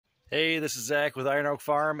Hey, this is Zach with Iron Oak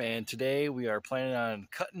Farm, and today we are planning on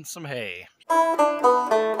cutting some hay.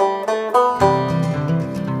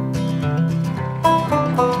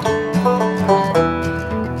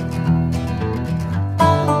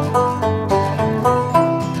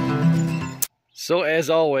 So as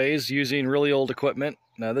always, using really old equipment.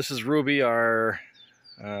 Now this is Ruby, our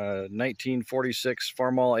 1946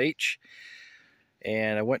 Farmall H,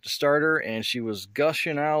 and I went to start her and she was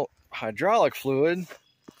gushing out hydraulic fluid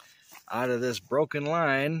out of this broken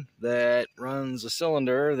line that runs a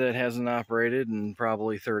cylinder that hasn't operated in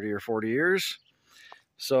probably 30 or 40 years.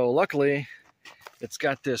 So luckily it's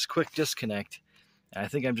got this quick disconnect. I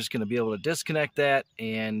think I'm just going to be able to disconnect that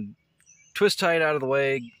and twist tie it out of the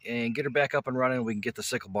way and get her back up and running. We can get the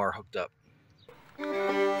sickle bar hooked up.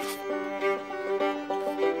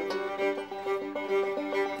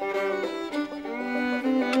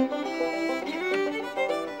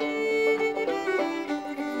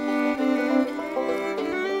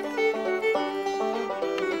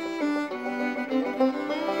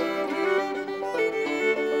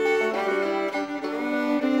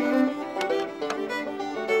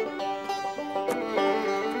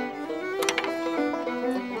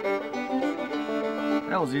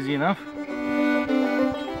 That was easy enough.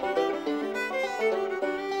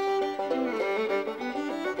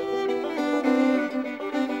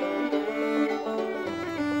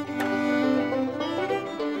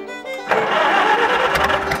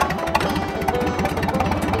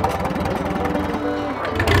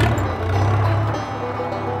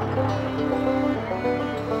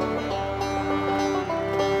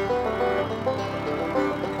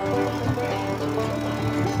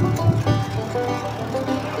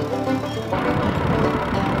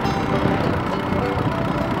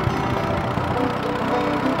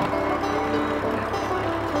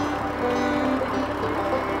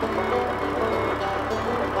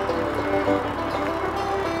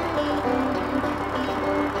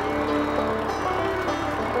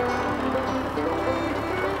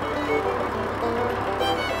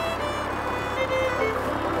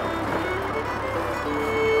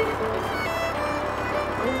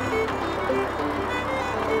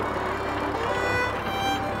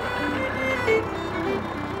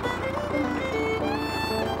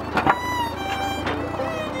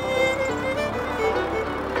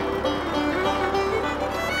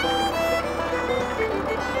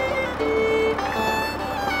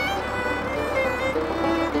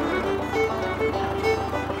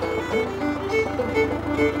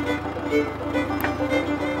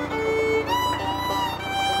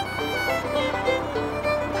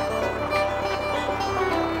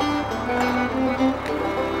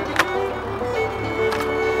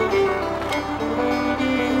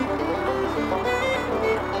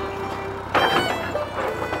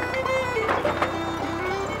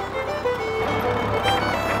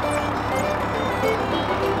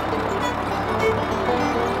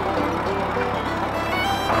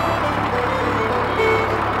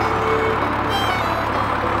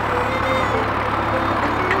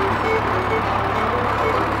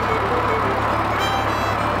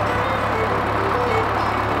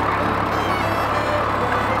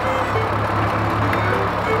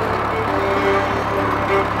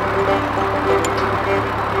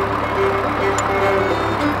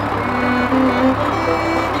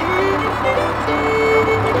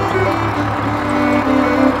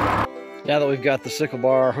 Now that we've got the sickle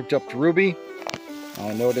bar hooked up to Ruby,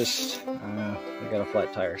 I noticed I got a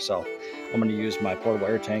flat tire, so I'm going to use my portable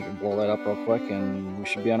air tank and blow that up real quick, and we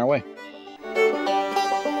should be on our way.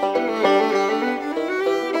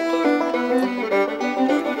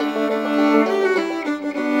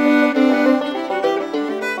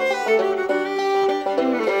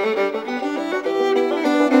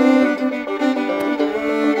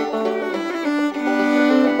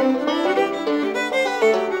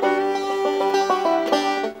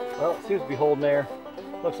 Seems to be holding there.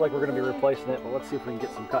 Looks like we're going to be replacing it, but let's see if we can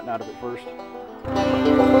get some cutting out of it first.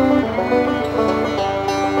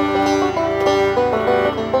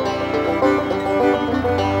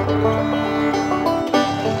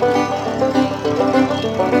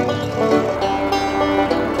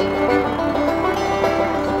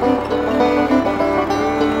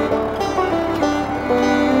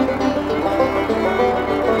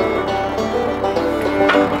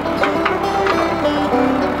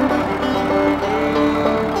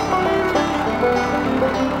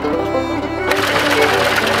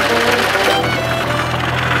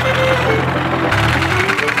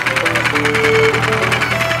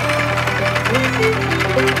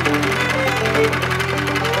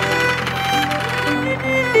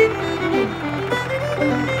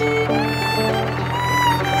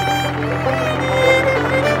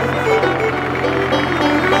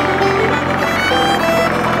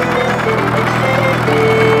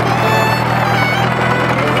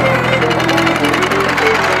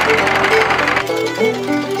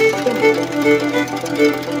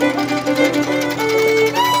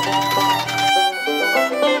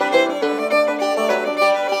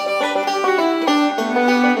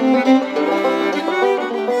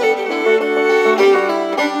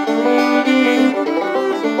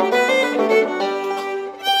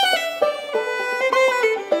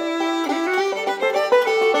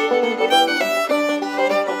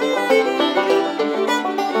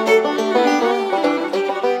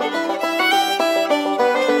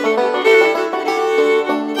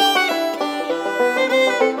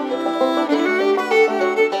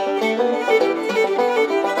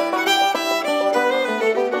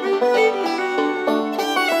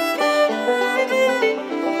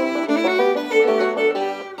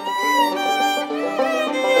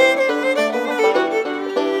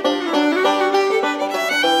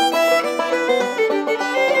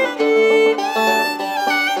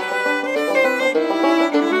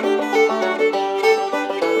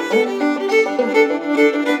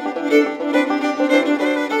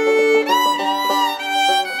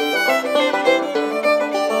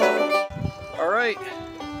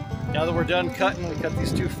 done cutting. We cut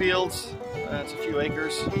these 2 fields. It's a few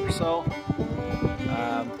acres or so.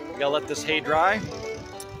 We gotta let this hay dry.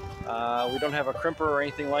 We don't have a crimper or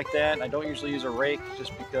anything like that. I don't usually use a rake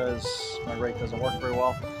just because my rake doesn't work very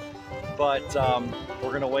well. But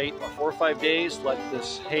we're gonna wait 4 or 5 days, let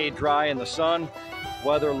this hay dry in the sun.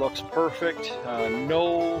 Weather looks perfect.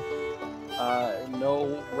 No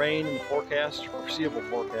rain in the forecast, foreseeable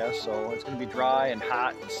forecast, so it's going to be dry and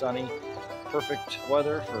hot and sunny. Perfect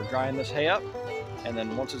weather for drying this hay up. And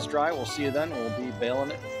then once it's dry, we'll see you then. We'll be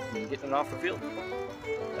baling it and getting it off the field.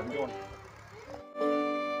 Have a good one.